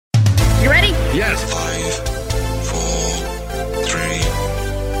Yes. 5, 4, 3,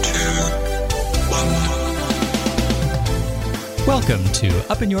 2, 1. Welcome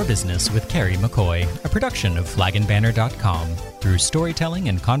to Up in Your Business with Carrie McCoy, a production of flagandbanner.com. Through storytelling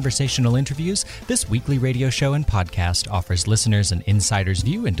and conversational interviews, this weekly radio show and podcast offers listeners an insider's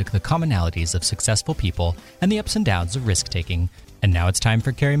view into the commonalities of successful people and the ups and downs of risk-taking. And now it's time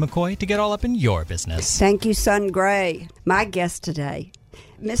for Carrie McCoy to get all up in your business. Thank you, Son Gray. My guest today,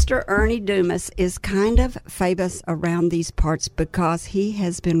 Mr. Ernie Dumas, is kind of famous around these parts because he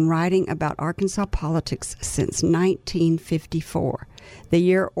has been writing about Arkansas politics since 1954, the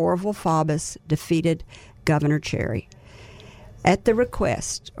year Orville Faubus defeated Governor Cherry. At the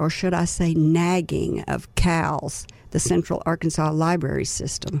request, or should I say nagging, of CALS, the Central Arkansas Library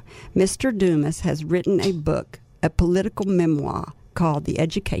System, Mr. Dumas has written a book, a political memoir, called The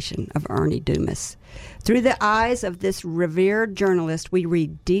Education of Ernie Dumas. Through the eyes of this revered journalist, we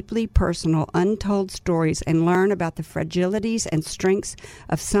read deeply personal, untold stories and learn about the fragilities and strengths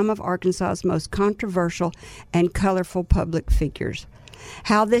of some of Arkansas's most controversial and colorful public figures.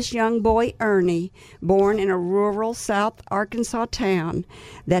 How this young boy, Ernie, born in a rural South Arkansas town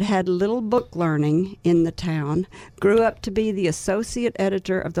that had little book learning in the town, grew up to be the associate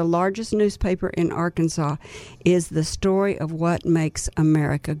editor of the largest newspaper in Arkansas, is the story of what makes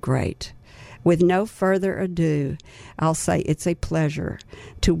America great. With no further ado, I'll say it's a pleasure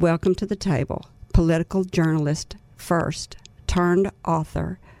to welcome to the table political journalist first, turned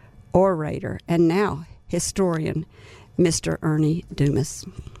author, orator, and now historian, Mr. Ernie Dumas.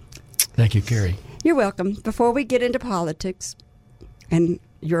 Thank you, Carrie. You're welcome. Before we get into politics and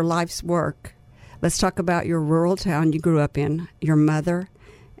your life's work, let's talk about your rural town you grew up in, your mother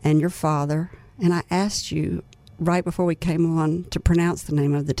and your father. And I asked you right before we came on to pronounce the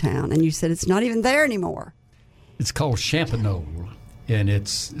name of the town, and you said it's not even there anymore. It's called Champenolle, and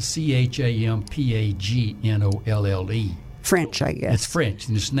it's Champagnolle. French, I guess. It's French,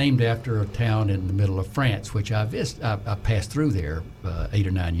 and it's named after a town in the middle of France, which I passed through there 8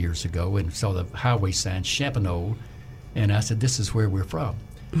 or 9 years ago and saw the highway sign Champenolle, and I said, "This is where we're from."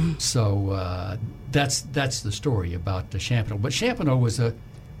 Mm-hmm. So that's the story about the Champenolle. But Champenolle was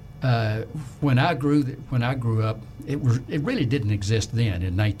when I grew up, it really didn't exist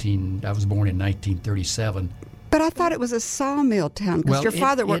then. I was born in 1937. But I thought it was a sawmill town because your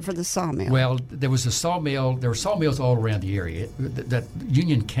father worked for the sawmill. Well, there was a sawmill. There were sawmills all around the area. That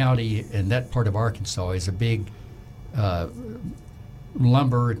Union County and that part of Arkansas is a big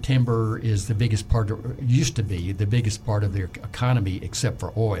lumber and timber is the biggest part. Used to be the biggest part of their economy, except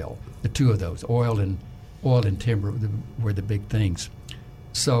for oil. The two of those, oil and timber, were the big things.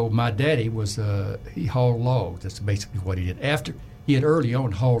 So my daddy he hauled logs. That's basically what he did. After he had early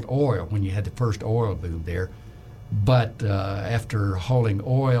on hauled oil when you had the first oil boom there. But after hauling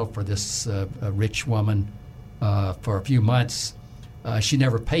oil for this rich woman for a few months, she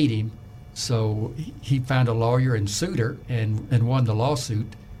never paid him. So he found a lawyer and sued her and won the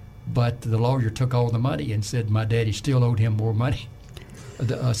lawsuit. But the lawyer took all the money and said my daddy still owed him more money.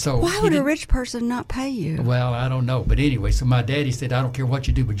 So why would a rich person not pay you? Well, I don't know. But anyway, so my daddy said, "I don't care what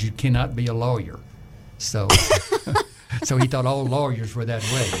you do, but you cannot be a lawyer." So... So he thought all lawyers were that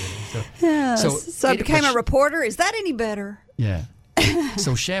way. So it became a reporter. Is that any better? Yeah.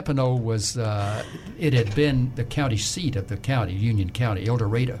 So Champenolle was, it had been the county seat of the county, Union County. El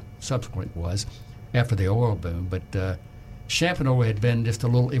Dorado subsequently was, after the oil boom. But Champenolle had been just a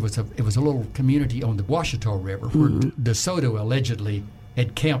little, it was a little community on the Washita River where DeSoto allegedly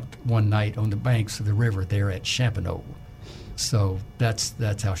had camped one night on the banks of the river there at Champenolle. So that's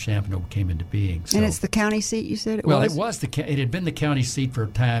how Champenolle came into being. So, and it's the county seat, you said it was? Well, it had been the county seat for a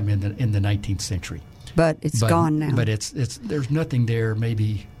time in the 19th century. But it's gone now. But it's there's nothing there.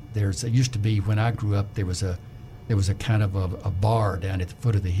 Maybe it used to be when I grew up. There was a kind of a bar down at the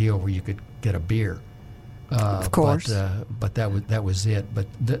foot of the hill where you could get a beer. Of course. But that was it. But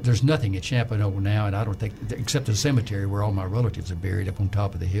there's nothing at Champenolle now, and I don't think except the cemetery where all my relatives are buried up on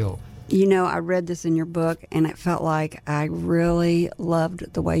top of the hill. You know, I read this in your book, and it felt like I really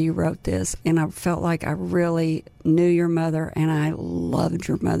loved the way you wrote this, and I felt like I really knew your mother, and I loved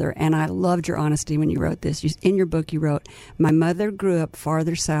your mother, and I loved your honesty when you wrote this. In your book, you wrote, "My mother grew up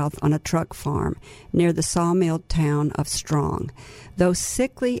farther south on a truck farm near the sawmill town of Strong. Though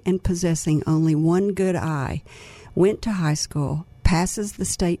sickly and possessing only one good eye, went to high school, passes the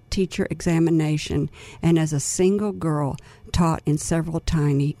state teacher examination, and as a single girl taught in several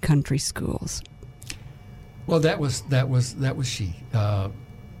tiny country schools." Well, that was she.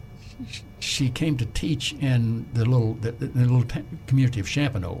 She came to teach in the little community of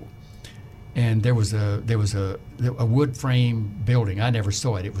Champenolle, and there was a wood frame building. I never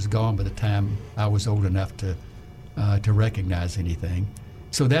saw it. It was gone by the time I was old enough to recognize anything.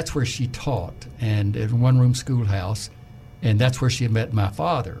 So that's where she taught, and in one-room schoolhouse, and that's where she had met my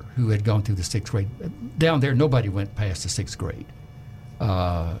father, who had gone through the 6th grade. Down there, nobody went past the 6th grade.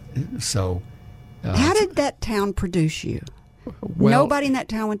 How did that town produce you? Well, nobody in that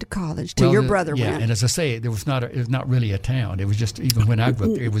town went to college till your brother yeah, went. and as I say, it was not really a town. It was just, even when I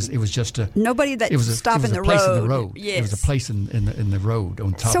grew up there, it was just a nobody that stopped in the road. It was a place in the road. Yes. It was a place in the road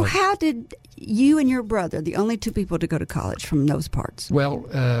on top. So of how did you and your brother, the only two people to go to college from those parts? Well,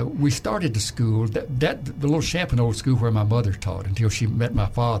 we started the school the little Champenold school where my mother taught until she met my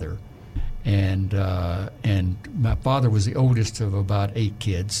father, and my father was the oldest of about 8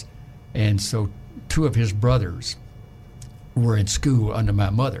 kids, and so 2 of his brothers were in school under my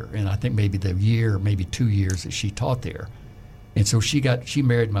mother, and I think maybe the year, maybe 2 years that she taught there. And so she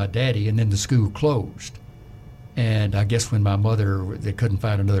married my daddy, and then the school closed. And I guess when my mother, they couldn't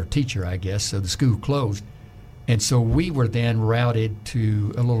find another teacher, I guess, so the school closed. And so we were then routed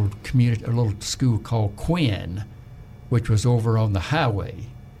to a little school called Quinn, which was over on the highway.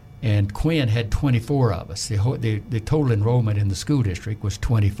 And Quinn had 24 of us. The total enrollment in the school district was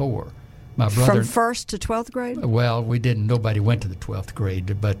 24. My brother, from 1st to 12th grade? Well, nobody went to the 12th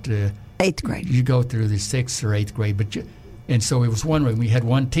grade, but 8th grade. You go through the 6th or 8th grade, and so it was one room. We had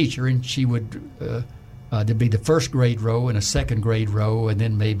one teacher, and she would there'd be the 1st grade row and a 2nd grade row, and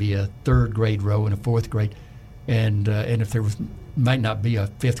then maybe a 3rd grade row and a 4th grade, and if there might not be a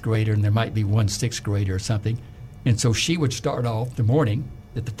 5th grader, and there might be one 6th grader or something, and so she would start off the morning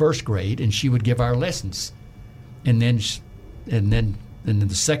at the 1st grade, and she would give our lessons, and then in the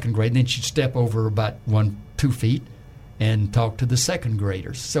 2nd grade, and then she'd step over about 1-2 feet and talk to the 2nd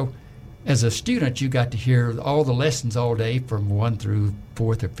graders. So as a student, you got to hear all the lessons all day from 1 through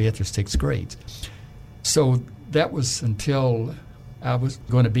 4th or 5th or 6th grades. So that was until I was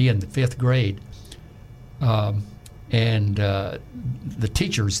going to be in the 5th grade. And the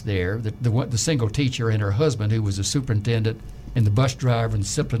teachers there, the single teacher and her husband, who was a superintendent and the bus driver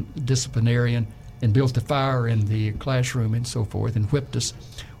and disciplinarian, and built a fire in the classroom and so forth, and whipped us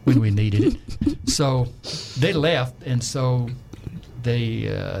when we needed it. So they left, and so they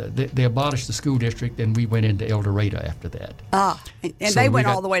abolished the school district, and we went into El Dorado after that. And so they went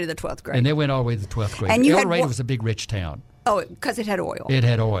all the way to the 12th grade. And they went all the way to the 12th grade. And El Dorado was a big, rich town. Oh, because it had oil. It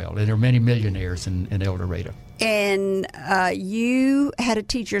had oil, and there were many millionaires in El Dorado. And you had a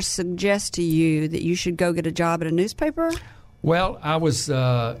teacher suggest to you that you should go get a job at a newspaper? Well, I was,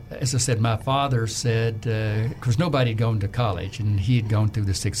 as I said, my father said, because nobody had gone to college, and he had gone through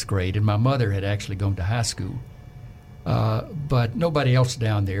the 6th grade, and my mother had actually gone to high school. But nobody else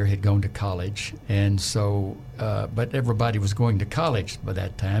down there had gone to college, and so, but everybody was going to college by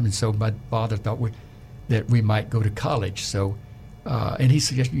that time, and so my father thought that we might go to college. So, and he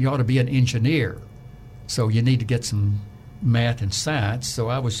suggested you ought to be an engineer, so you need to get some math and science. So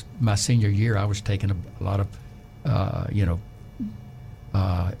my senior year, I was taking a lot of,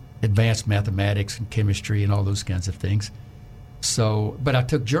 advanced mathematics and chemistry and all those kinds of things. So, but I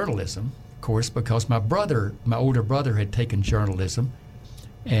took journalism, of course, because my older brother had taken journalism,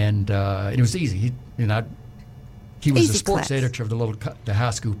 and it was easy. He was the sports editor of the high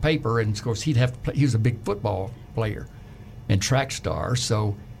school paper, and of course he was a big football player and track star.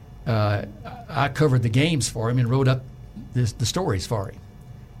 So I covered the games for him and wrote up the stories for him,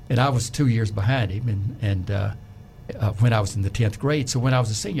 and I was 2 years behind him, and when I was in the 10th grade. So when I was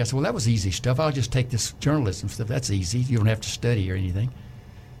a senior, I said, well, that was easy stuff. I'll just take this journalism stuff. That's easy. You don't have to study or anything.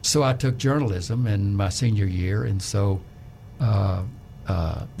 So I took journalism in my senior year, and so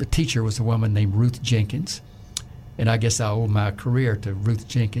the teacher was a woman named Ruth Jenkins, and I guess I owe my career to Ruth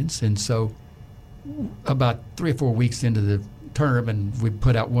Jenkins. And so about 3 or 4 weeks into the term, and we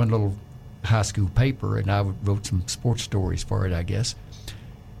put out one little high school paper, and I wrote some sports stories for it, I guess.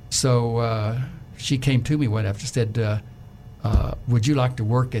 So she came to me one after, said, would you like to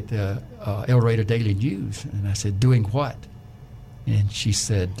work at the El Dorado Daily News? And I said, doing what? And she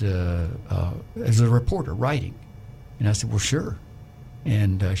said, as a reporter, writing. And I said, well, sure.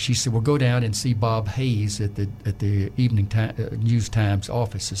 And she said, well, go down and see Bob Hayes at the Evening News Times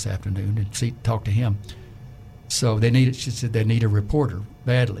office this afternoon and talk to him. So she said they need a reporter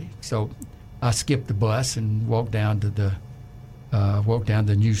badly. So I skipped the bus and walked down to the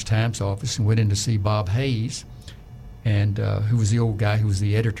News Times office and went in to see Bob Hayes, and who was the old guy who was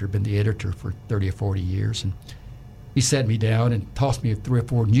been the editor for 30 or 40 years. And he sat me down and tossed me 3 or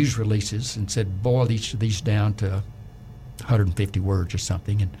 4 news releases and said, boil each of these down to 150 words or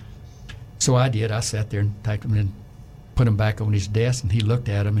something. And so I did. I sat there and typed them and put them back on his desk, and he looked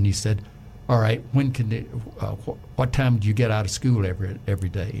at them and he said, all right, what time do you get out of school every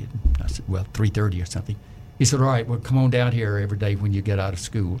day? And I said, well, 3:30 or something. He said, all right, well, come on down here every day when you get out of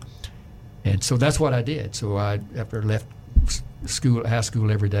school. And so that's what I did. So after I left high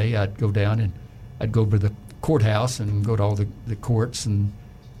school every day, I'd go down and I'd go to the courthouse and go to all the courts and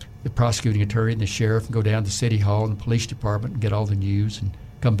the prosecuting attorney and the sheriff, and go down to City Hall and the police department and get all the news and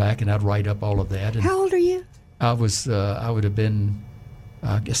come back, and I'd write up all of that. And how old are you? I would have been,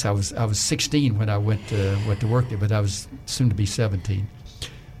 I guess I was 16 when I went to work there, but I was soon to be 17.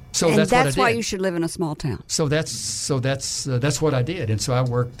 So and that's what I did. Why you should live in a small town. So that's what I did. And so I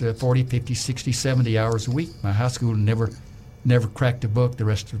worked 40, 50, 60, 70 hours a week. My high school never cracked a book the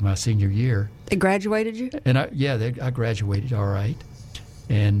rest of my senior year. They graduated you? And I graduated all right.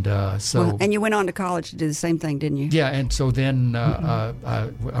 And and you went on to college to do the same thing, didn't you? Yeah, and so then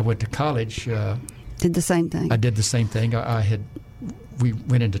I went to college. Did the same thing. I did the same thing. We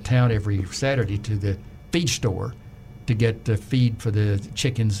went into town every Saturday to the feed store to get the feed for the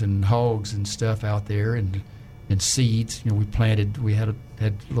chickens and hogs and stuff out there, and seeds. We planted. We had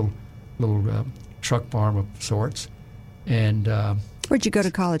a little truck farm of sorts. And where'd you go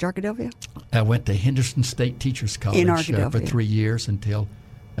to college? Arkadelphia? I went to Henderson State Teachers College in Arkadelphia for 3 years until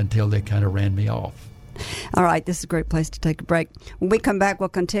they kind of ran me off. All right, this is a great place to take a break. When we come back, we'll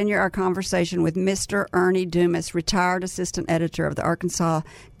continue our conversation with Mr. Ernie Dumas, retired assistant editor of the Arkansas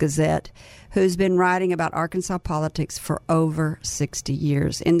Gazette, who's been writing about Arkansas politics for over 60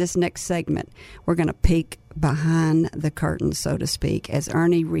 years. In this next segment, we're going to peek behind the curtain, so to speak, as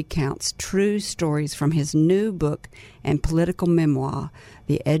Ernie recounts true stories from his new book and political memoir,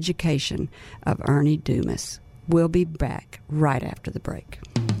 The Education of Ernie Dumas. We'll be back right after the break.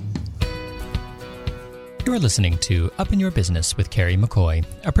 You're listening to Up in Your Business with Carrie McCoy,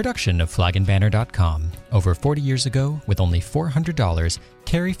 a production of flagandbanner.com. Over 40 years ago, with only $400,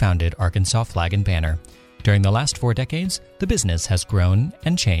 Carrie founded Arkansas Flag and Banner. During the last 4 decades, the business has grown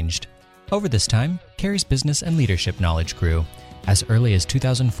and changed. Over this time, Carrie's business and leadership knowledge grew. As early as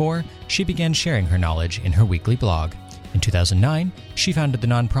 2004, she began sharing her knowledge in her weekly blog. In 2009, she founded the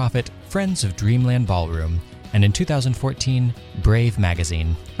nonprofit Friends of Dreamland Ballroom, and in 2014, Brave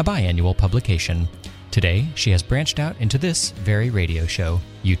Magazine, a biannual publication. Today, she has branched out into this very radio show,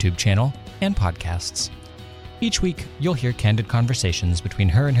 YouTube channel, and podcasts. Each week, you'll hear candid conversations between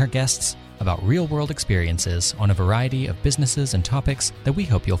her and her guests about real-world experiences on a variety of businesses and topics that we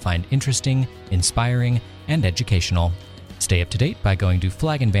hope you'll find interesting, inspiring, and educational. Stay up to date by going to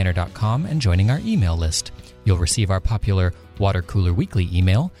flagandbanner.com and joining our email list. You'll receive our popular Water Cooler Weekly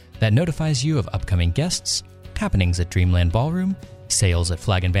email that notifies you of upcoming guests, happenings at Dreamland Ballroom, sales at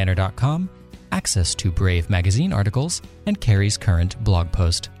flagandbanner.com, access to Brave magazine articles, and Carrie's current blog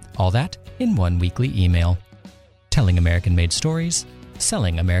post. All that in one weekly email. Telling American-made stories,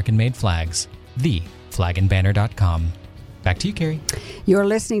 selling American-made flags. TheFlagandBanner.com. Back to you, Carrie. You're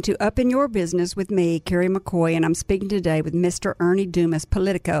listening to Up in Your Business with me, Carrie McCoy, and I'm speaking today with Mr. Ernie Dumas,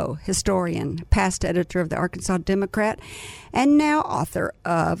 Politico, historian, past editor of the Arkansas Democrat, and now author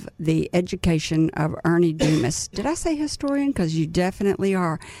of The Education of Ernie Dumas. Did I say historian? Because you definitely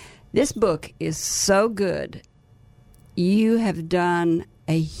are. This book is so good. You have done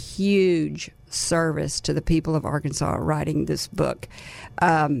a huge service to the people of Arkansas writing this book.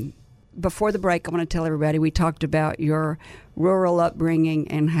 Before the break, I want to tell everybody we talked about your rural upbringing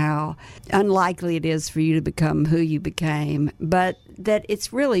and how unlikely it is for you to become who you became, but that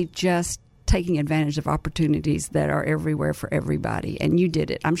it's really just taking advantage of opportunities that are everywhere for everybody. And you did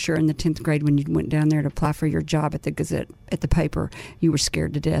it. I'm sure in the 10th grade when you went down there to apply for your job at the Gazette, at the paper, you were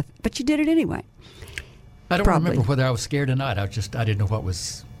scared to death. But you did it anyway. I don't remember whether I was scared or not. I didn't know what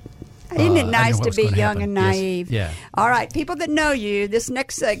was... Isn't it nice to be young and naive? Yes. Yeah. All right, people that know you, this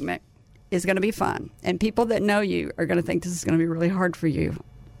next segment is going to be fun. And people that know you are going to think this is going to be really hard for you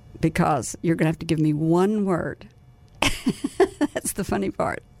because you're going to have to give me one word. That's the funny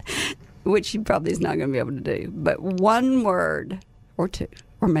part, which you probably is not going to be able to do. But one word or two,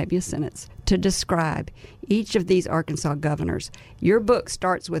 or maybe a sentence, to describe each of these Arkansas governors. Your book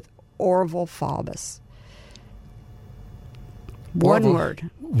starts with Orville Faubus. One word.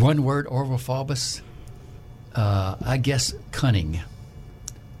 One word, Orville Faubus. I guess cunning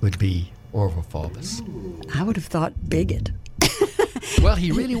would be Orville Faubus. I would have thought bigot. Well,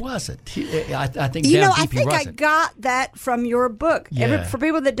 he really wasn't. I think he wasn't. I got that from your book. Yeah. For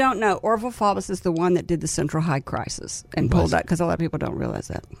people that don't know, Orville Faubus is the one that did the Central High crisis and pulled that, because a lot of people don't realize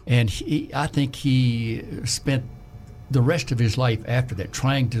that. And I think he spent the rest of his life after that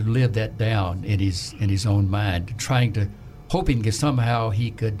trying to live that down in his own mind, hoping that somehow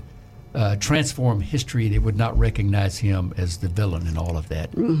he could transform history that would not recognize him as the villain in all of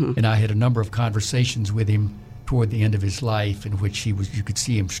that. Mm-hmm. And I had a number of conversations with him toward the end of his life, in which you could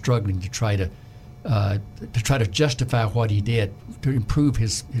see him struggling to try to justify what he did to improve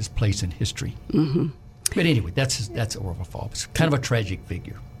his place in history. Mm-hmm. But anyway, that's Orville Faubus, kind of a tragic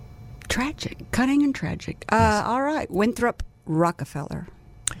figure. Tragic, cunning and tragic. Yes. All right, Winthrop Rockefeller.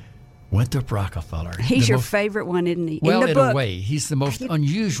 Winthrop Rockefeller. He's your favorite one, isn't he? Well, in a way, he's the most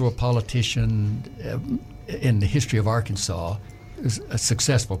unusual politician in the history of Arkansas, a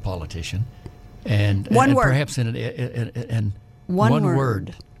successful politician. And one word. Perhaps in one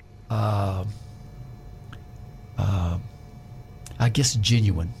word. I guess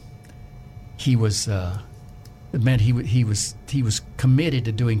genuine. He was he was committed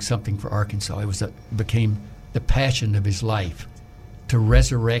to doing something for Arkansas. It became the passion of his life to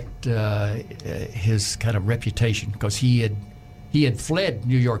resurrect his kind of reputation, because he had fled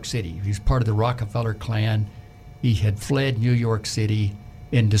New York City. He was part of the Rockefeller clan. He had fled New York City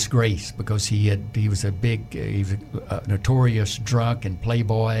in disgrace because he was a notorious drunk and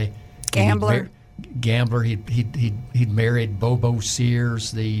playboy, gambler. He'd married Bobo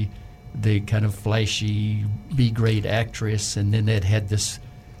Sears, the kind of flashy B-grade actress, and then they'd had this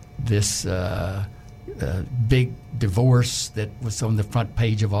big divorce that was on the front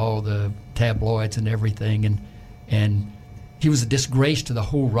page of all the tabloids and everything, and he was a disgrace to the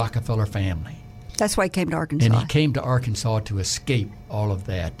whole Rockefeller family. That's why he came to Arkansas. And he came to Arkansas to escape all of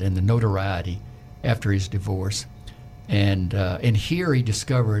that and the notoriety after his divorce. And here he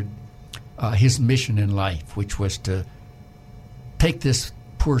discovered his mission in life, which was to take this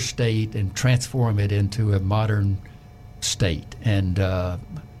poor state and transform it into a modern state. And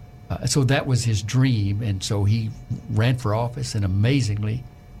so that was his dream. And so he ran for office, and amazingly,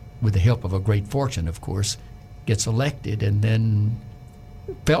 with the help of a great fortune, of course, gets elected, and then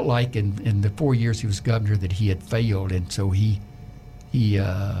felt like in the 4 years he was governor that he had failed, and so he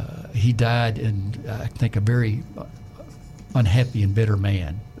died, and I think a very unhappy and bitter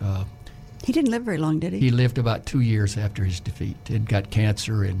man. He didn't live very long, did he? He lived about 2 years after his defeat and got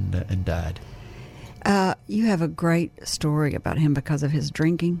cancer and died. You have a great story about him because of his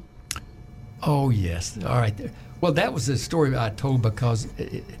drinking. Oh yes, all right. Well, that was the story I told because,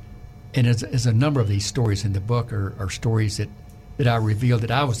 and as a number of these stories in the book are stories that I revealed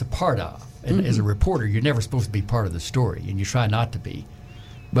that I was a part of. And as a reporter, you're never supposed to be part of the story, and you try not to be.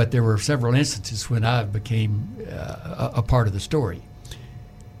 But there were several instances when I became a part of the story.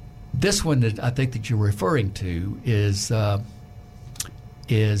 This one that I think that you're referring to is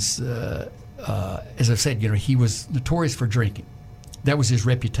as I said, he was notorious for drinking. That was his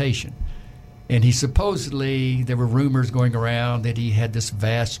reputation. And he supposedly, there were rumors going around that he had this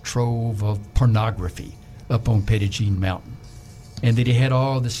vast trove of pornography up on Pettigene Mountain, and that he had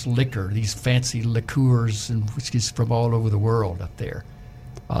all this liquor, these fancy liqueurs and whiskeys from all over the world up there.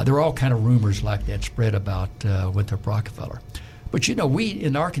 There were all kind of rumors like that spread about Winthrop Rockefeller. But we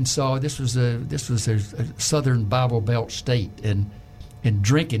in Arkansas, this was a southern Bible Belt state, and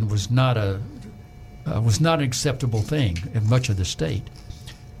drinking was not an acceptable thing in much of the state.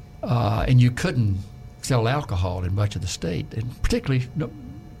 And you couldn't sell alcohol in much of the state, and particularly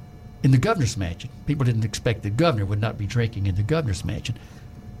in the governor's mansion. People didn't expect the governor would not be drinking in the governor's mansion,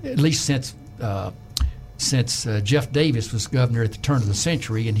 at least since Jeff Davis was governor at the turn of the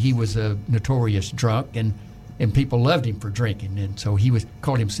century, and he was a notorious drunk, and people loved him for drinking, and so he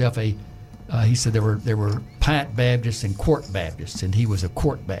called himself he said there were pint Baptists and quart Baptists, and he was a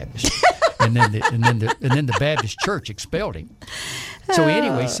quart Baptist. and then the Baptist church expelled him. So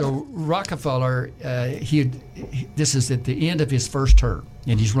anyway, Rockefeller, this is at the end of his first term,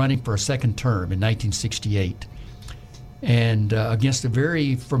 and he's running for a second term in 1968, and against a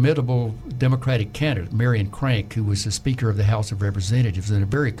very formidable Democratic candidate, Marion Crank, who was the Speaker of the House of Representatives and a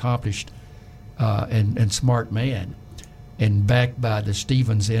very accomplished and smart man, and backed by the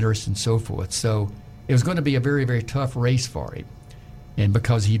Stevens interests and so forth. So it was going to be a very, very tough race for him. And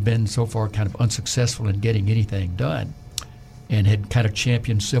because he'd been so far kind of unsuccessful in getting anything done and had kind of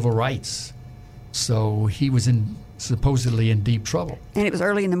championed civil rights, so he was supposedly in deep trouble. And it was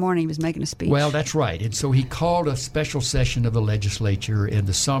early in the morning. He was making a speech. Well, that's right. And so he called a special session of the legislature in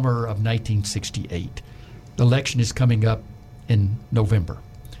the summer of 1968. The election is coming up in November.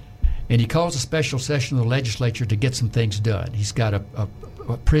 And he calls a special session of the legislature to get some things done. He's got a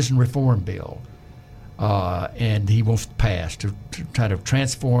prison reform bill. And he wants to pass to try to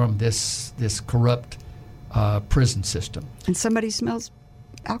transform this corrupt prison system. And somebody smells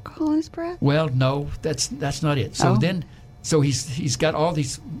alcohol in his breath? Well, no, that's not it. So he's got all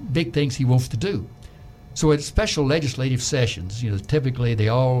these big things he wants to do. So at special legislative sessions, typically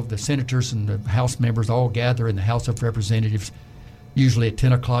the senators and the House members all gather in the House of Representatives, usually at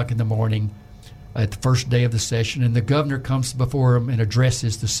 10 o'clock in the morning at the first day of the session, and the governor comes before them and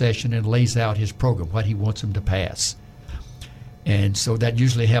addresses the session and lays out his program, what he wants them to pass. And so that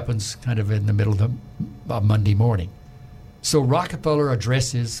usually happens kind of in the middle of the Monday morning. So Rockefeller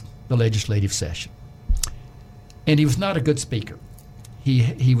addresses the legislative session. And he was not a good speaker.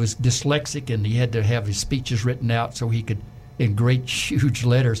 He was dyslexic, and he had to have his speeches written out so he could, in great, huge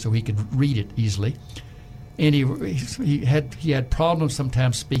letters, so he could read it easily. And he had problems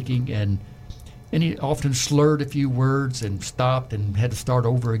sometimes speaking, and he often slurred a few words and stopped and had to start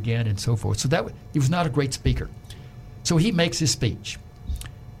over again and so forth. So he was not a great speaker. So he makes his speech.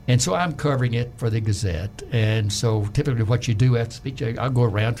 And so I'm covering it for the Gazette. And so typically what you do after speech, I'll go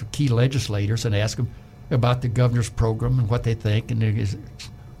around to key legislators and ask them about the governor's program and what they think and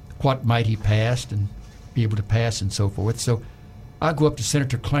what might he pass and be able to pass and so forth. So I go up to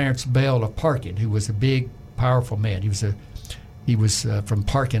Senator Clarence Bell of Parkin, who was a big, powerful man. He was from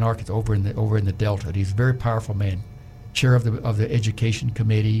Parkin, Arkansas, over in the Delta. He's a very powerful man, chair of the Education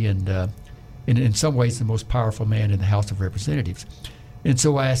Committee, and in some ways the most powerful man in the House of Representatives. And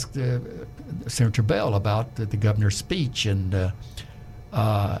so I asked Senator Bell about the governor's speech, and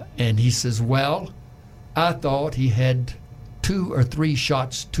he says, well, I thought he had 2 or 3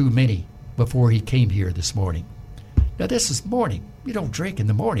 shots too many before he came here this morning. Now, this is morning. You don't drink in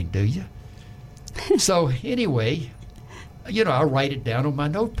the morning, do you? So anyway, I write it down on my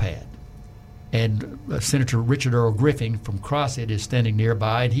notepad. And Senator Richard Earl Griffin from Crossett is standing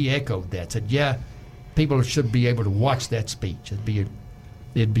nearby, and he echoed that, said, yeah, people should be able to watch that speech.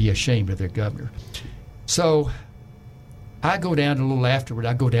 They'd be ashamed of their governor. So I go down a little afterward.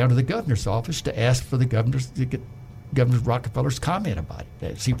 I go down to the governor's office to ask for to get Governor Rockefeller's comment about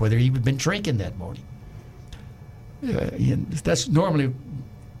it, to see whether he had been drinking that morning. That's normally,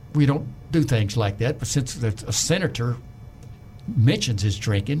 we don't do things like that, but since a senator mentions his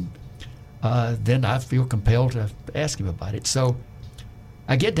drinking, then I feel compelled to ask him about it. So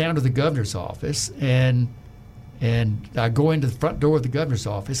I get down to the governor's office, and I go into the front door of the governor's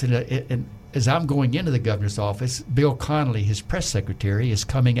office, and as I'm going into the governor's office, Bill Connolly, his press secretary, is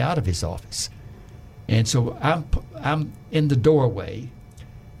coming out of his office. And so I'm in the doorway,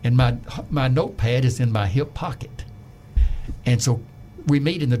 and my notepad is in my hip pocket. And so we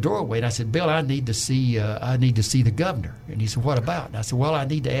meet in the doorway, and I said, Bill, I need to see the governor. And he said, what about? And I said, well, I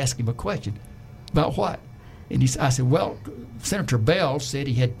need to ask him a question. About what? And I said, well, Senator Bell said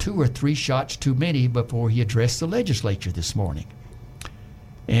he had 2 or 3 shots too many before he addressed the legislature this morning.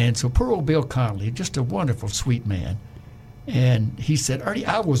 And so poor old Bill Connolly, just a wonderful, sweet man. And he said, Ernie,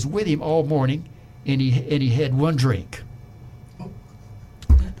 I was with him all morning, and he had 1 drink.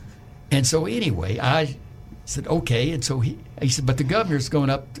 And so anyway, I said, okay. And so he said, but the governor's going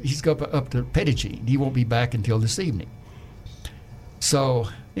up, he's going up to Pettigene. He won't be back until this evening. So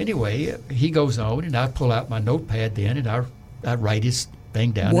anyway, he goes on, and I pull out my notepad then, and I write his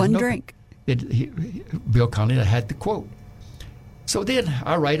thing down. 1 drink. Bill Connolly had the quote. So then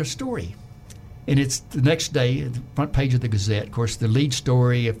I write a story. And it's the next day, the front page of the Gazette. Of course, the lead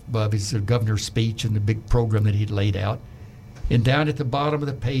story above is the governor's speech and the big program that he'd laid out. And down at the bottom of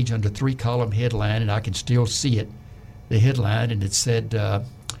the page under 3-column headline, and I can still see it, the headline, and it said,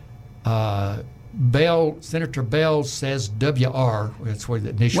 Senator Bell says WR, that's where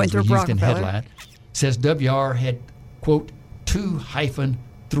the initials were used in headline, says WR had, quote, 2-3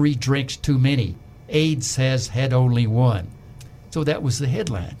 drinks too many. AIDS has had only 1. So that was the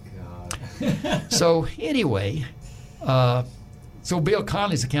headline. So anyway, so Bill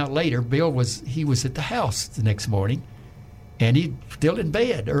Connolly's account later, Bill was at the house the next morning, and he's still in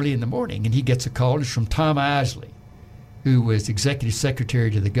bed early in the morning, and he gets a call. It's from Tom Isley, who was executive secretary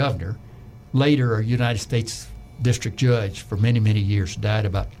to the governor, later a United States district judge for many, many years, died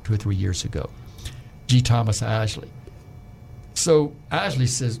about 2 or 3 years ago, G. Thomas Isley. So Isley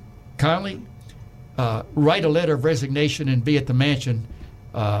says, Connolly, write a letter of resignation and be at the mansion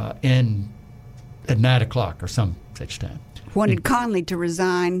at 9 o'clock or some such time. Wanted Connolly to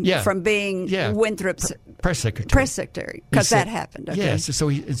resign from being Winthrop's press secretary, because that happened. Okay. Yes.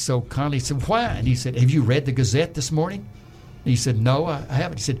 So Connolly said, why? And he said, have you read the Gazette this morning? And he said, no, I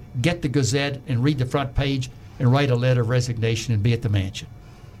haven't. He said, get the Gazette and read the front page and write a letter of resignation and be at the mansion.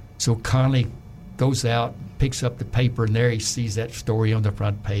 So Connolly goes out, picks up the paper, and there he sees that story on the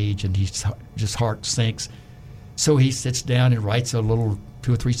front page, and his heart sinks. So he sits down and writes a little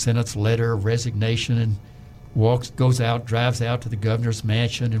 2 or 3 sentence letter of resignation and drives out to the governor's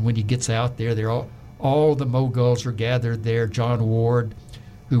mansion. And when he gets out there, all the moguls are gathered there. John Ward,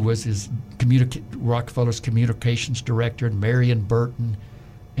 who was his Rockefeller's communications director, and Marion Burton,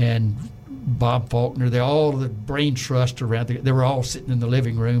 and Bob Faulkner. They're all the brain trust around. They were all sitting in the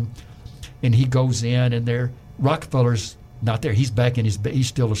living room, and he goes in, and Rockefeller's not there. He's back in his bed. He's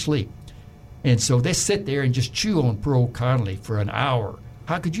still asleep. And so they sit there and just chew on poor old Connally for an hour.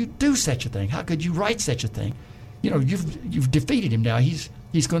 How could you do such a thing? How could you write such a thing? You've defeated him now. He's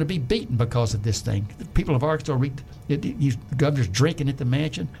going to be beaten because of this thing. The people of Arkansas, the governor's drinking at the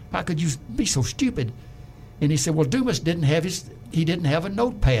mansion. How could you be so stupid? And he said, well, Dumas didn't have a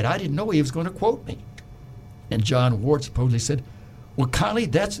notepad. I didn't know he was going to quote me. And John Ward supposedly said, well,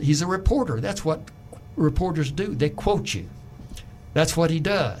 Connally, he's a reporter. That's what reporters do. They quote you. That's what he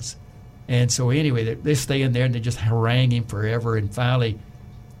does. And so anyway, they stay in there and they just harangue him forever. And finally,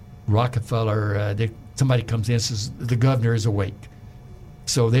 Rockefeller, somebody comes in and says, the governor is awake.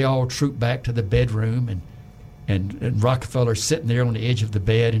 So they all troop back to the bedroom, and Rockefeller's sitting there on the edge of the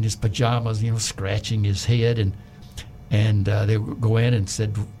bed in his pajamas, scratching his head. And they go in and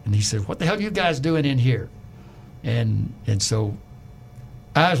he said, what the hell are you guys doing in here? And so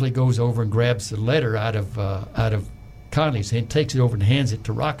Isley goes over and grabs the letter out of Connally's hand, takes it over and hands it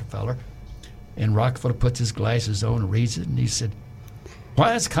to Rockefeller. And Rockefeller puts his glasses on and reads it, and he said,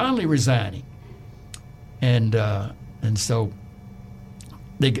 why is Connally resigning? And so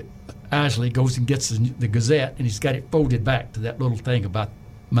Isley goes and gets the Gazette, and he's got it folded back to that little thing about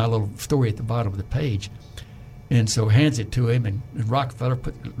my little story at the bottom of the page. And so hands it to him, and Rockefeller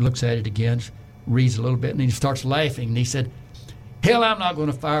looks at it again, reads a little bit, and then he starts laughing, and he said, hell, I'm not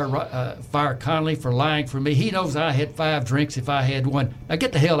going to fire Connally for lying for me. He knows I had 5 drinks if I had one. Now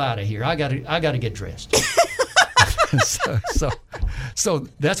get the hell out of here. I got to get dressed. So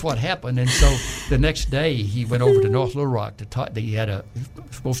that's what happened. And so the next day he went over to North Little Rock to talk. He was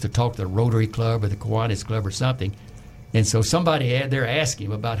supposed to talk to the Rotary Club or the Kiwanis Club or something. And so somebody there asked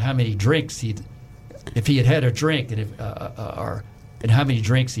him about how many drinks if he had a drink, and and how many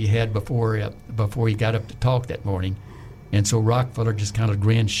drinks he had before he got up to talk that morning. And so Rockefeller just kind of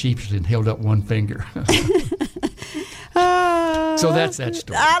grinned sheepishly and held up one finger. So that's that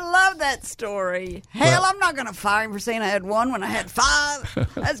story. I love that story. Hell, I'm not going to fire him for saying I had 1 when I had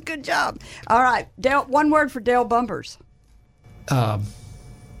 5. That's a good job. All right, Dale, one word for Dale Bumpers.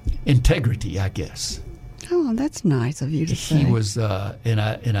 Integrity, I guess. Oh, that's nice of you to say. He was, and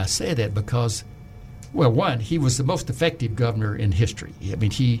I say that because, well, one, he was the most effective governor in history. I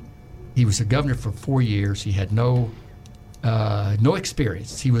mean, he was a governor for 4 years. He had no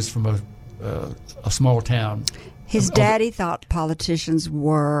experience. He was from a small town. His daddy thought politicians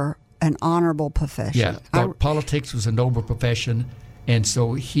were an honorable profession. Yeah, thought politics was a noble profession, and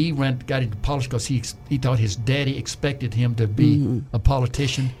so he got into politics because he thought his daddy expected him to be a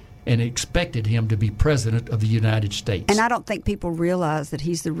politician and expected him to be president of the United States. And I don't think people realize that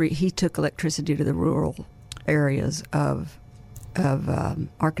he took electricity to the rural areas of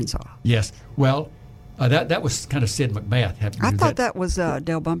Arkansas. Yes, well. That was kind of Sid McMath. I thought that was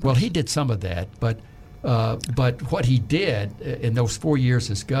Dale Bumpers. Well, he did some of that, but what he did in those 4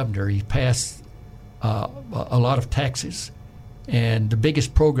 years as governor, he passed a lot of taxes, and the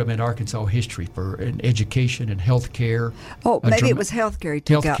biggest program in Arkansas history for education and health care. Oh, maybe it was health care. He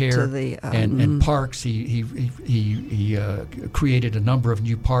took out to the and parks. He created a number of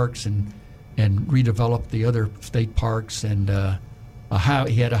new parks and redeveloped the other state parks, and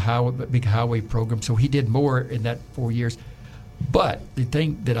he had a big highway program, so he did more in that 4 years. But the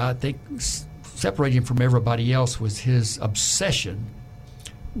thing that I think separated him from everybody else was his obsession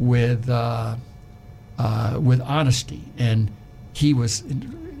with honesty. And he was,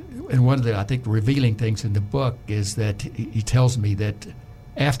 and one of the, I think, revealing things in the book is that he tells me that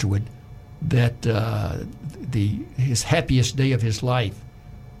afterward that his happiest day of his life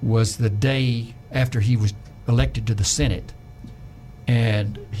was the day after he was elected to the Senate.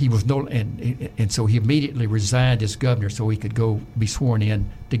 And he was and so he immediately resigned as governor so he could go be sworn in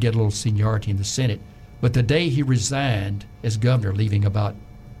to get a little seniority in the Senate. But the day he resigned as governor, leaving about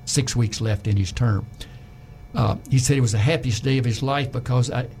 6 weeks left in his term, he said it was the happiest day of his life because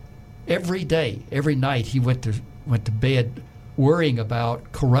every night he went to bed worrying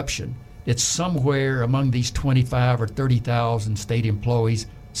about corruption. That somewhere among these 25 or 30,000 state employees,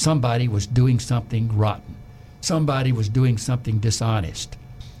 somebody was doing something rotten. Somebody was doing something dishonest.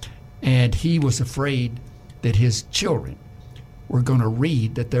 And he was afraid that his children were going to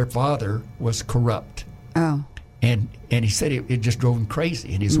read that their father was corrupt. Oh. And he said it just drove him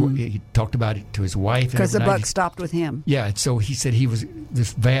crazy. And he talked about it to his wife. Because the buck stopped with him. Yeah, and so he said he was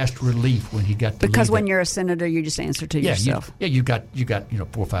this vast relief when he got to because when you're a senator, you just answer to yourself. You got 4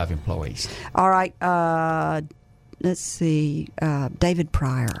 or 5 employees. All right. let's see, David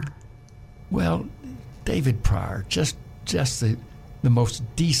Pryor. Well, David Pryor, just the most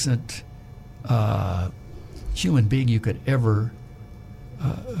decent human being you could ever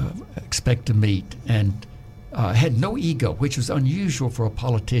expect to meet, and had no ego, which was unusual for a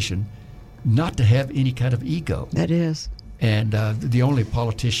politician not to have any kind of ego. That is. And the only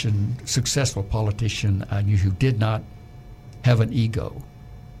successful politician I knew who did not have an ego,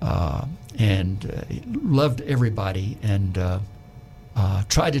 and loved everybody, and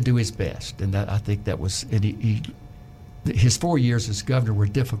tried to do his best. And I think that was, and his 4 years as governor were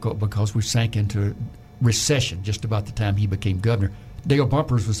difficult because we sank into recession just about the time he became governor. Dale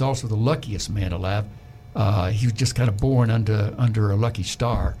Bumpers was also the luckiest man alive. He was just kind of born under a lucky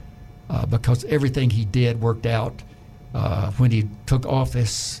star, because everything he did worked out. When he took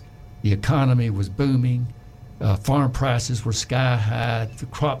office, the economy was booming. Farm prices were sky high. The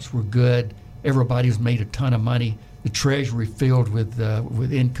crops were good. Everybody was made a ton of money. The treasury filled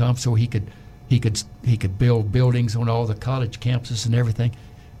with income, so he could build buildings on all the college campuses and everything.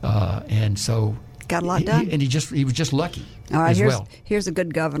 And so got a lot done. And he was just lucky. All right, well. Here's a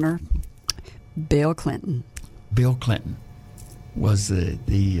good governor, Bill Clinton. Bill Clinton was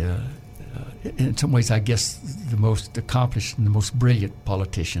in some ways, I guess, the most accomplished and the most brilliant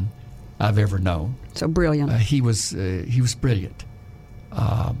politician I've ever known. So brilliant. He was brilliant,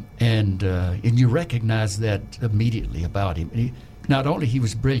 and you recognize that immediately about him. Not only he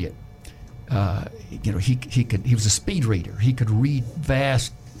was brilliant, he was a speed reader. He could read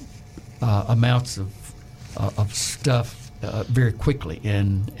vast amounts of stuff very quickly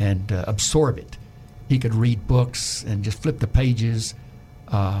and absorb it. He could read books and just flip the pages.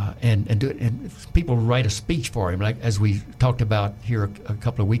 And do it, and people write a speech for him, like as we talked about here a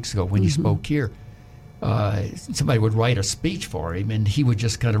couple of weeks ago when he spoke here. Somebody would write a speech for him, and he would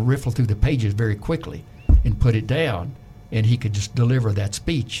just kind of riffle through the pages very quickly and put it down, and he could just deliver that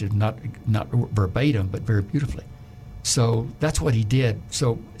speech, and not verbatim, but very beautifully. So that's what he did.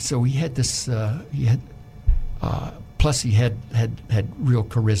 So he had this. Plus he had real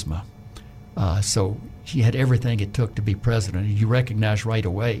charisma. So he had everything it took to be president. And you recognize right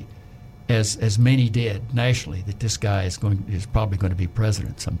away, as many did nationally, that this guy is probably going to be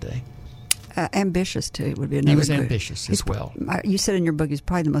president someday. Ambitious too would be another. He was ambitious as well. You said in your book he's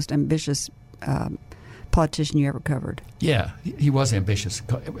probably the most ambitious politician you ever covered. Yeah, he was ambitious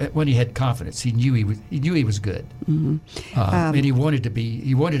when he had confidence. He knew he was good, and he wanted to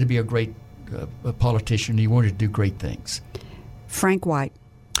be a great politician. He wanted to do great things. Frank White,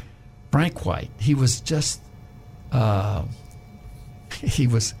 he was just, he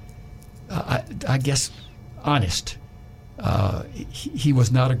was, I guess, honest. He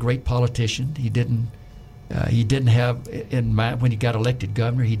was not a great politician. He didn't have in mind when he got elected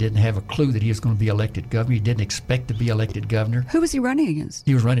governor. He didn't have a clue that he was going to be elected governor. He didn't expect to be elected governor. Who was he running against?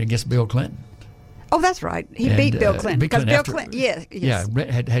 He was running against Bill Clinton. Oh, that's right. He beat Bill Clinton because Bill Clinton, yes. Yeah,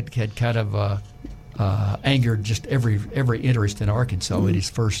 had kind of angered just every interest in Arkansas in his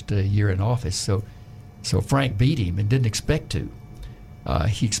first year in office. So Frank beat him and didn't expect to.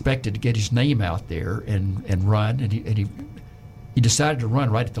 He expected to get his name out there and run, and he decided to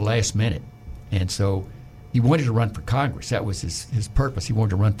run right at the last minute. And so he wanted to run for Congress. That was his purpose. He wanted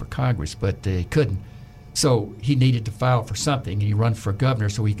to run for Congress, but he couldn't. So he needed to file for something, and he ran for governor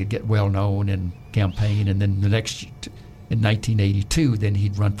so he could get well known and campaign. And then the next, in 1982, then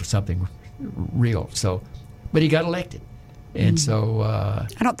he'd run for something real. So, but he got elected, and so I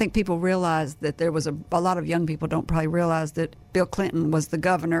don't think people realize that there was a lot of young people don't probably realize that Bill Clinton was the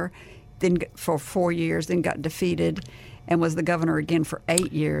governor, then for 4 years, then got defeated, and was the governor again for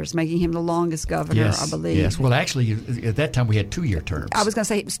 8 years, making him the longest governor, I believe. Yes. Well, actually, at that time we had 2-year terms. I was going to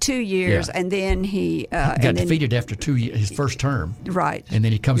say it was 2 years, and then he got defeated after 2 years, his first term. Right. And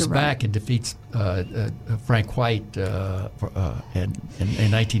then he comes back and defeats Frank White in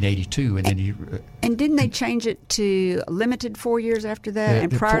 1982, and then he. And didn't they change it to limited 4 years after that?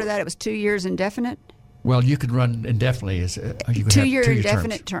 And prior to that, it was 2 years indefinite. Well, you could run indefinitely as you could 2 have year 2 year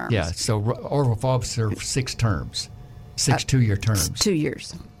indefinite terms. Yeah. So Orville Faubus served 6 terms. 6 2-year terms. 2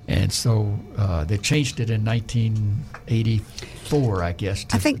 years. And so they changed it in 1984, I guess, to 4-year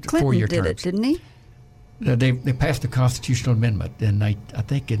terms. I think Clinton did it, didn't he? They passed the constitutional amendment, I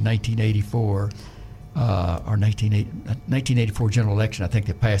think in 1984, or 1984 general election. I think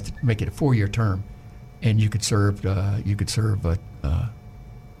they passed it to make it a 4-year term, and you could serve 2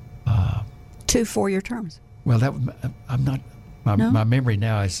 4-year terms. Well, I'm not. My memory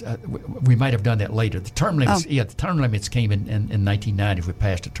now is we might have done that later. The term limits, the term limits came in 1990. We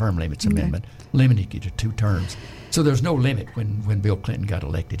passed a term limits amendment, limiting it to 2 terms. So there's no limit when Bill Clinton got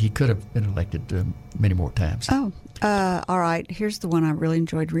elected. He could have been elected many more times. All right. Here's the one I really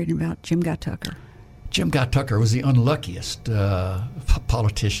enjoyed reading about, Jim Guy Tucker. Jim Guy Tucker was the unluckiest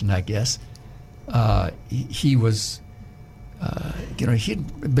politician, I guess. He was, he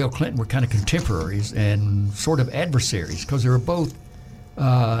and Bill Clinton were kind of contemporaries and sort of adversaries because they were both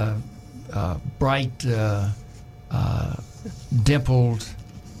bright, dimpled,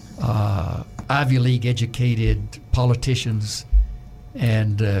 Ivy League educated politicians,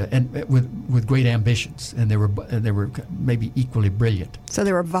 and with great ambitions, and they were maybe equally brilliant. So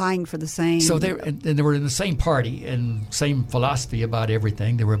they were vying for the same. So they were in the same party and same philosophy about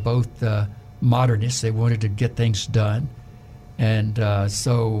everything. They were both modernists. They wanted to get things done, and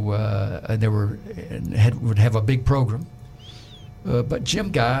they would have a big program. But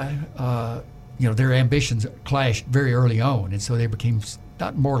Jim Guy, their ambitions clashed very early on, and so they became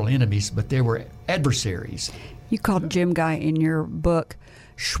not mortal enemies, but they were adversaries. You called Jim Guy in your book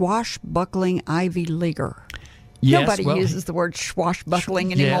swashbuckling Ivy Leaguer. Yes, Nobody uses the word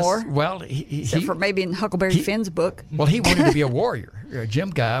swashbuckling anymore. Yes, well, except for maybe in Huckleberry Finn's book. Well, he wanted to be a warrior.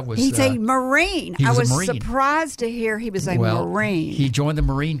 Jim Guy was. He's a Marine. I was a Marine. Surprised to hear he was a Marine. He joined the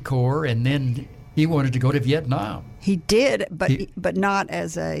Marine Corps, and then he wanted to go to Vietnam. He did, but not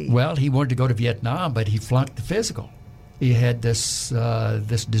as a. Well, he wanted to go to Vietnam, but he flunked the physical. He had this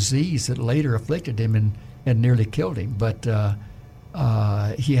disease that later afflicted him and nearly killed him. But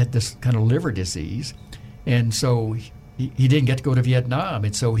he had this kind of liver disease, and so he didn't get to go to Vietnam.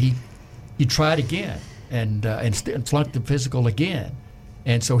 And so he tried again and flunked the physical again.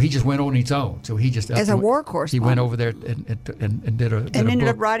 And so he just went on his own. So he just as a war correspondent. He went over there and did a ended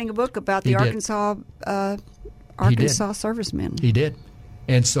up writing a book about the Arkansas servicemen. He did.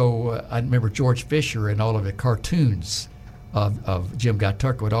 And so I remember George Fisher and all of the cartoons of Jim Guy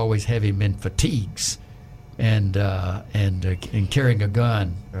Tucker would always have him in fatigues and carrying a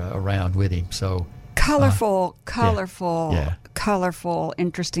gun around with him. So colorful,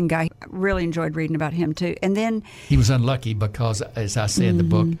 interesting guy. Really enjoyed reading about him too. And then he was unlucky because, as I say in the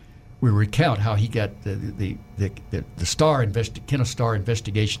book, we recount how he got the Kenneth Starr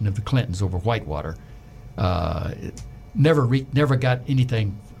investigation of the Clintons over Whitewater. Never got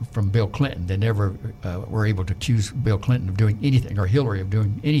anything from Bill Clinton. They never were able to accuse Bill Clinton of doing anything or Hillary of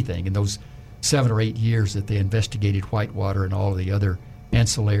doing anything in those 7 or 8 years that they investigated Whitewater and all of the other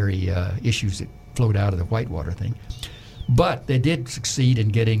ancillary issues that flowed out of the Whitewater thing. But they did succeed in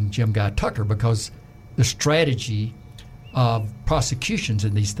getting Jim Guy Tucker because the strategy of prosecutions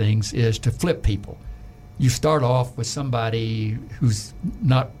in these things is to flip people. You start off with somebody who's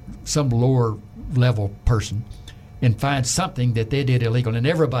not some lower level person and find something that they did illegal, and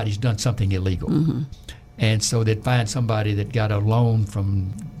everybody's done something illegal. Mm-hmm. And so they'd find somebody that got a loan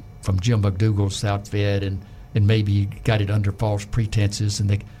from Jim McDougal's outfit and maybe got it under false pretenses.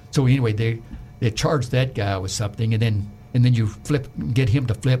 And so anyway, they charged that guy with something, and then you get him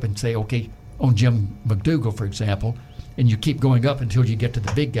to flip and say, okay, on Jim McDougal, for example, and you keep going up until you get to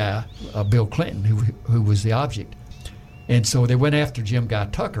the big guy, Bill Clinton, who was the object. And so they went after Jim Guy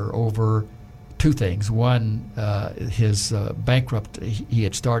Tucker over 2 things. One, his bankrupt. He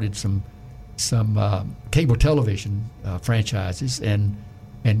had started some cable television franchises and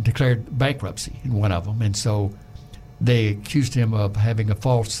declared bankruptcy in one of them, and so they accused him of having a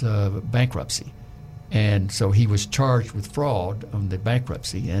false bankruptcy, and so he was charged with fraud on the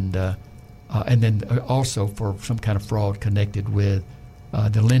bankruptcy, and then also for some kind of fraud connected with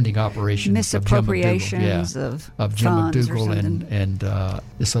the lending operations misappropriations of Jim funds McDougal and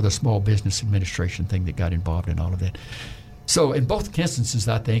this other small business administration thing that got involved in all of that. So in both instances,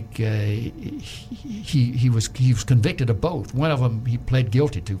 I think he was convicted of both. One of them he pled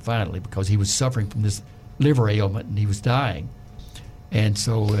guilty to finally because he was suffering from this liver ailment and he was dying, and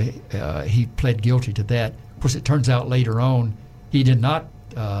so he pled guilty to that. Of course, it turns out later on he did not.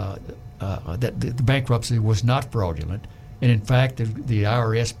 That the bankruptcy was not fraudulent. And in fact, the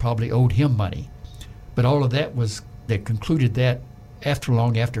IRS probably owed him money, but all of that they concluded that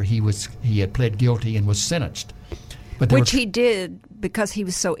long after he had pled guilty and was sentenced. Which he did because he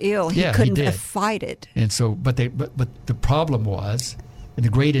was so ill, he couldn't fight it. And so, but the problem was, and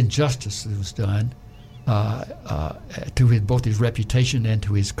the great injustice that was done to both his reputation and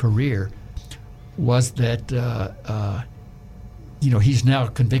to his career, was that he's now a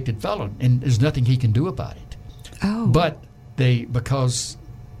convicted felon, and there's nothing he can do about it. Oh, but because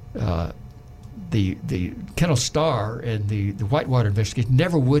the Kenneth Starr and the Whitewater investigation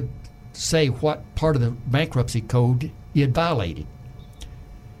never would say what part of the bankruptcy code violated.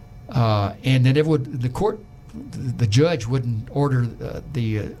 And then the judge wouldn't order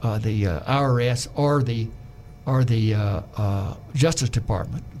the IRS or the Justice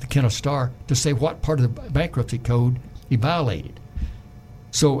Department, the Kennesaw Star, to say what part of the bankruptcy code he violated.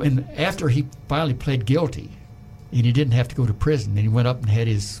 So, after he finally pled guilty, and he didn't have to go to prison, and he went up and had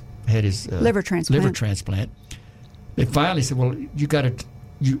his liver transplant. They finally said, "Well,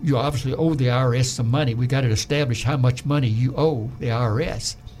 you obviously owe the IRS some money. We got to establish how much money you owe the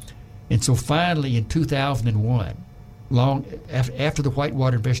IRS." And so finally, in 2001, long after the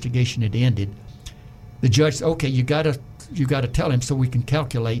Whitewater investigation had ended, the judge said, "Okay, you got to tell him so we can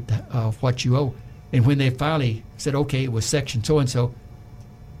calculate what you owe." And when they finally said, "Okay, it was section so and so,"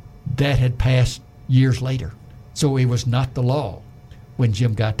 that had passed years later. So it was not the law when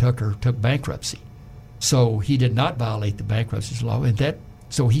Jim Guy Tucker took bankruptcy. So he did not violate the bankruptcy law,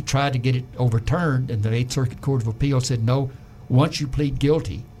 so he tried to get it overturned, and the Eighth Circuit Court of Appeals said, "No, once you plead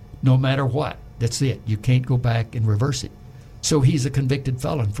guilty, no matter what, that's it. You can't go back and reverse it." So he's a convicted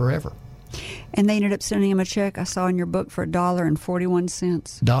felon forever. And they ended up sending him a check, I saw in your book, for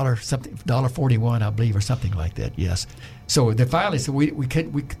 $1.41. $1.41, I believe, or something like that. Yes. So they finally said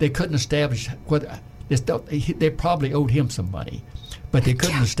they couldn't establish whether they probably owed him some money, but they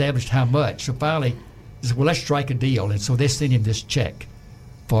couldn't establish how much. So finally, they said, "Well, let's strike a deal." And so they sent him this check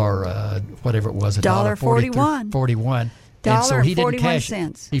for whatever it was, $1.41. And so he didn't cash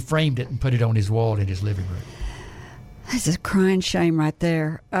it. He framed it and put it on his wall in his living room. That's a crying shame right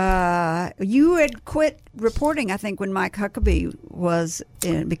there. You had quit reporting, I think, when Mike Huckabee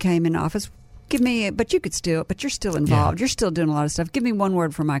became in office. But you're still involved. Yeah. You're still doing a lot of stuff. Give me one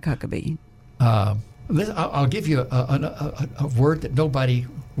word for Mike Huckabee. I'll give you a word that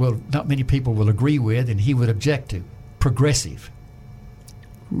not many people will agree with, and he would object to: progressive.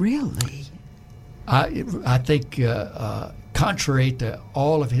 Really? I think, contrary to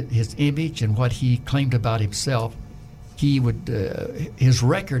all of his image and what he claimed about himself, his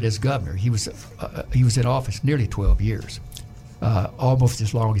record as governor, he was in office nearly 12 years, almost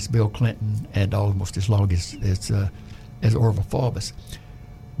as long as Bill Clinton and almost as long as Orville Faubus.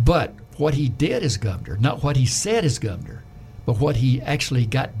 But what he did as governor, not what he said as governor, but what he actually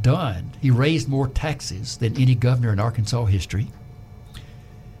got done, he raised more taxes than any governor in Arkansas history.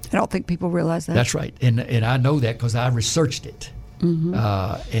 I don't think people realize that. That's right, and I know that because I researched it. Mm-hmm.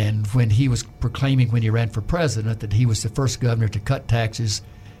 And when he was proclaiming, when he ran for president, that he was the first governor to cut taxes,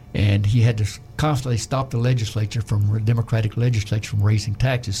 and he had to constantly stop the Democratic legislature from raising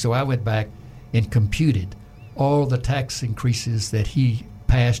taxes. So I went back and computed all the tax increases that he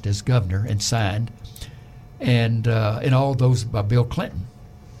passed as governor and signed, and all those by Bill Clinton,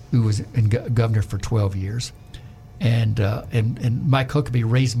 who was governor for 12 years. And Mike Huckabee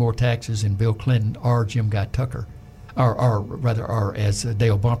raised more taxes than Bill Clinton or Jim Guy Tucker, or as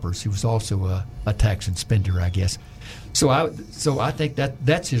Dale Bumpers, who was also a tax and spender, I guess. So I think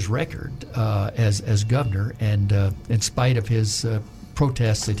that's his record as governor, and in spite of his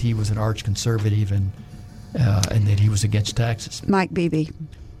protests that he was an arch conservative and that he was against taxes. Mike Beebe,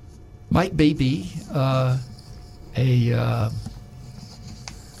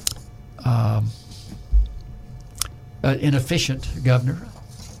 an efficient governor.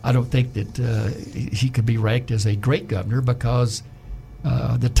 I don't think that he could be ranked as a great governor because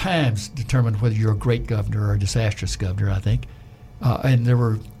the times determine whether you're a great governor or a disastrous governor, I think. And there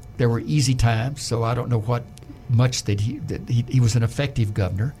were easy times, so I don't know what much that he was an effective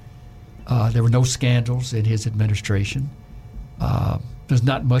governor. There were no scandals in his administration. There's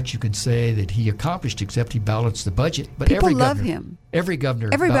not much you can say that he accomplished except he balanced the budget. But people love him. Every governor.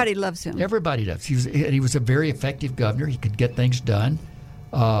 Everybody loves him. Everybody does. He was a very effective governor. He could get things done.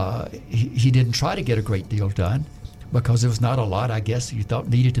 He didn't try to get a great deal done because there was not a lot, I guess, he thought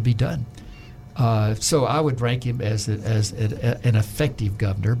needed to be done. So I would rank him as an effective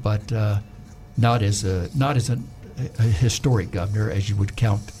governor, but not as a historic governor as you would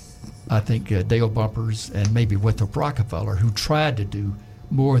count. I think Dale Bumpers and maybe Winthrop Rockefeller, who tried to do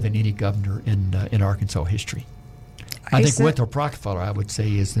more than any governor in Arkansas history. I think Winthrop Rockefeller, I would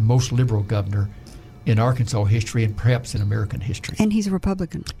say, is the most liberal governor in Arkansas history and perhaps in American history. And he's a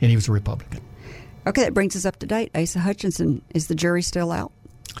Republican. And he was a Republican. Okay, that brings us up to date. Asa Hutchinson, is the jury still out?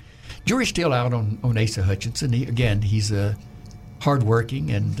 Jury's still out on Asa Hutchinson. He's a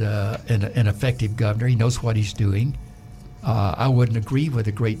hardworking and an effective governor. He knows what he's doing. I wouldn't agree with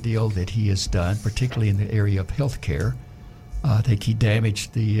a great deal that he has done, particularly in the area of health care. I think he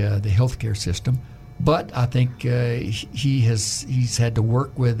damaged the health care system. But I think he's had to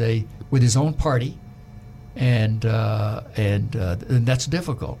work with his own party, and that's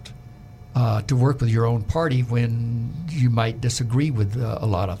difficult. to work with your own party when you might disagree with a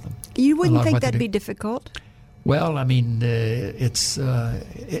lot of them. You wouldn't think that'd be difficult? Well, I mean, it is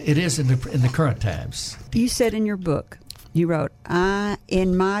in the current times. You said in your book, you wrote,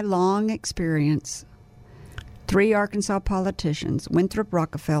 in my long experience, 3 Arkansas politicians, Winthrop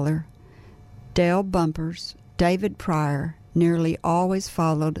Rockefeller, Dale Bumpers, David Pryor, nearly always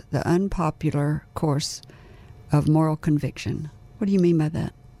followed the unpopular course of moral conviction. What do you mean by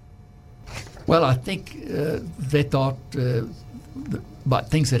that? Well, I think they thought about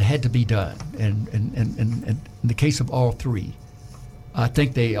things that had to be done, and in the case of all 3, I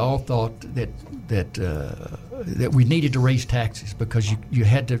think they all thought that we needed to raise taxes because you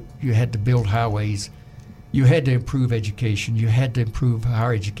had to build highways, you had to improve education, you had to improve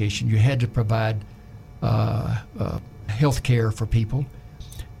higher education, you had to provide health care for people,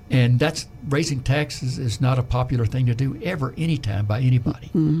 and that's raising taxes is not a popular thing to do ever, anytime, by anybody.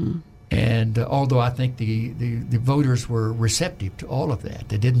 Mm-hmm. And although I think the voters were receptive to all of that,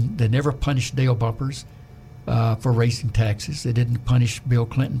 they never punished Dale Bumpers for raising taxes. They didn't punish Bill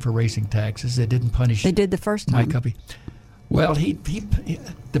Clinton for raising taxes. They didn't punish. They did the first time. Mike Huckabee. Well, he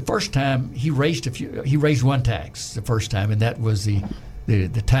the first time he raised one tax the first time, and that was the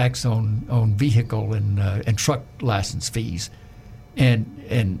tax on vehicle and truck license fees, and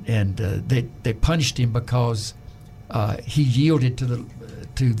they punished him because he yielded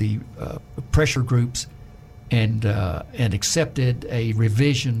to the pressure groups and accepted a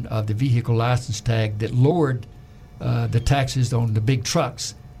revision of the vehicle license tag that lowered the taxes on the big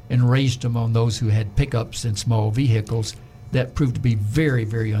trucks and raised them on those who had pickups and small vehicles. That proved to be very,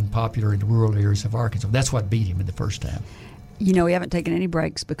 very unpopular in the rural areas of Arkansas. That's what beat him in the first time. You know, we haven't taken any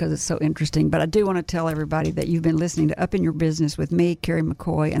breaks because it's so interesting, but I do want to tell everybody that you've been listening to Up in Your Business with me, Carrie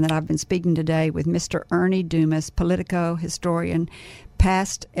McCoy, and that I've been speaking today with Mr. Ernie Dumas, Politico, historian,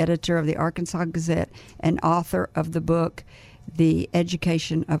 past editor of the Arkansas Gazette, and author of the book, The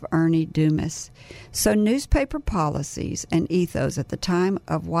Education of Ernie Dumas. So newspaper policies and ethos at the time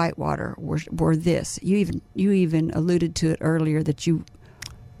of Whitewater were this. You even alluded to it earlier that you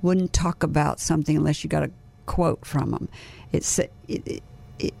wouldn't talk about something unless you got a quote from them. The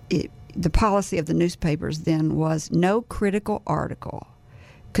policy of the newspapers then was no critical article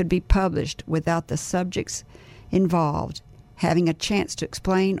could be published without the subjects involved having a chance to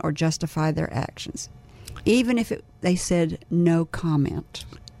explain or justify their actions, even if they said no comment.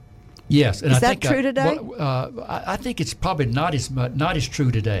 Yes, and is that true today? I think it's probably not as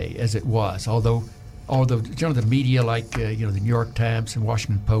true today as it was. Although the media like the New York Times and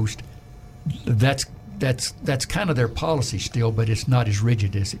Washington Post, that's kind of their policy still, but it's not as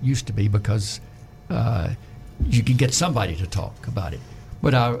rigid as it used to be because you can get somebody to talk about it.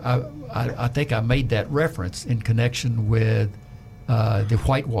 But I think I made that reference in connection with the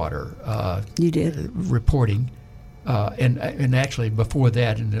Whitewater you did. Reporting, and actually before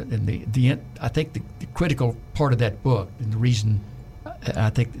that, I think the critical part of that book, and the reason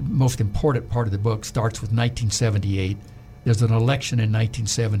I think the most important part of the book starts with 1978. There's an election in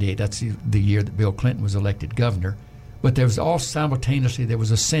 1978. That's the year that Bill Clinton was elected governor. But there was simultaneously there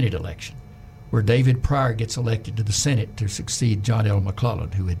was a Senate election where David Pryor gets elected to the Senate to succeed John L.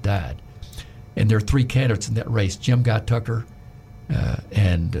 McClellan, who had died. And there are 3 candidates in that race: Jim Guy Tucker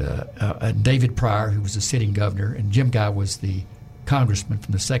and David Pryor, who was the sitting governor, and Jim Guy was the congressman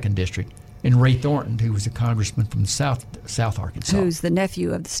from the 2nd District, and Ray Thornton, who was the congressman from South Arkansas. Who's the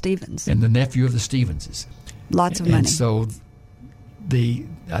nephew of the Stevens. And the nephew of the Stevenses. Lots of money. And so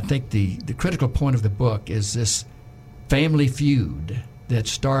I think the critical point of the book is this family feud that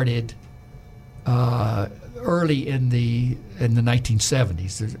started early in the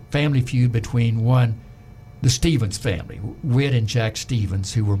 1970s. There's a family feud between the Stevens family, Witt and Jack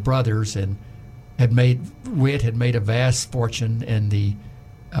Stevens, who were brothers and Witt had made a vast fortune in the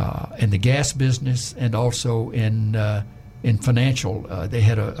gas business and also in financial. They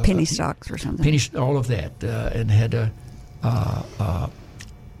had a penny stocks or something. All of that, and had an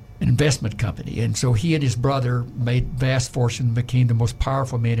investment company. And so he and his brother made vast fortune, became the most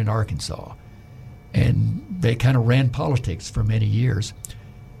powerful men in Arkansas, and they kind of ran politics for many years.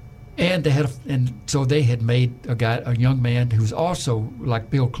 And so they had made a young man who was also like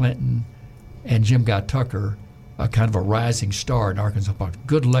Bill Clinton and Jim Guy Tucker, kind of a rising star in Arkansas politics.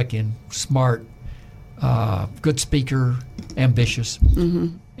 Good looking, smart, good speaker, ambitious,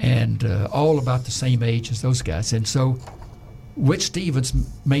 and all about the same age as those guys. And so Witt Stevens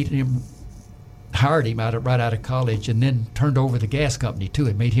hired him right out of college, and then turned over the gas company to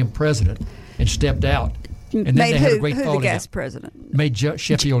him, made him president, and stepped out. And then made they had a great who falling the gas out. president? Made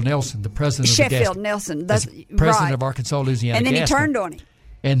Sheffield Nelson the president of the gas. Sheffield Nelson, that's president right. of Arkansas, Louisiana. And then gas he turned company. on him.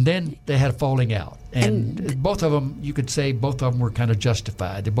 And then they had a falling out. And both of them, you could say both of them were kind of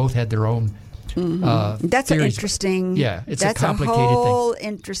justified. They both had their own That's theories. an interesting... Yeah, it's that's a complicated a whole thing.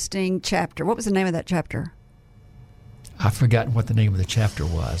 interesting chapter. What was the name of that chapter? I've forgotten what the name of the chapter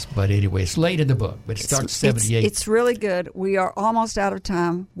was. But anyway, it's late in the book. But it starts 78. It's really good. We are almost out of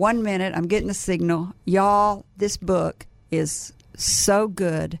time. 1 minute. I'm getting the signal. Y'all, this book is so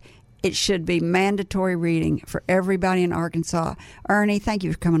good. It should be mandatory reading for everybody in Arkansas. Ernie, thank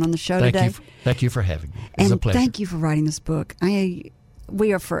you for coming on the show today. Thank you for having me. It was a pleasure. Thank you for writing this book.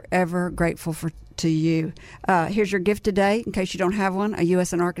 We are forever grateful to you. Here's your gift today, in case you don't have one, a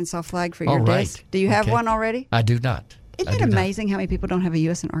U.S. and Arkansas flag for your desk. Do you have one already? I do not. Isn't it amazing how many people don't have a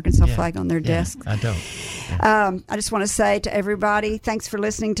U.S. and Arkansas flag on their desk? I don't. I just want to say to everybody, thanks for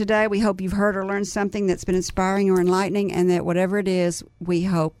listening today. We hope you've heard or learned something that's been inspiring or enlightening, and that whatever it is, we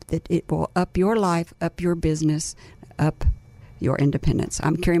hope that it will up your life, up your business, up your independence.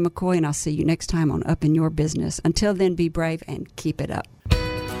 I'm Carrie McCoy, and I'll see you next time on Up in Your Business. Until then, be brave and keep it up.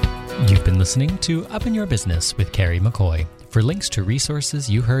 You've been listening to Up in Your Business with Carrie McCoy. For links to resources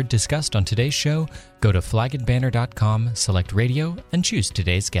you heard discussed on today's show, go to flagandbanner.com, select radio, and choose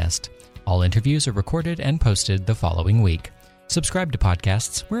today's guest. All interviews are recorded and posted the following week. Subscribe to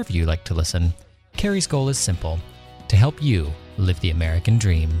podcasts wherever you like to listen. Carrie's goal is simple: to help you live the American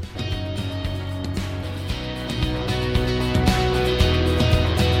dream.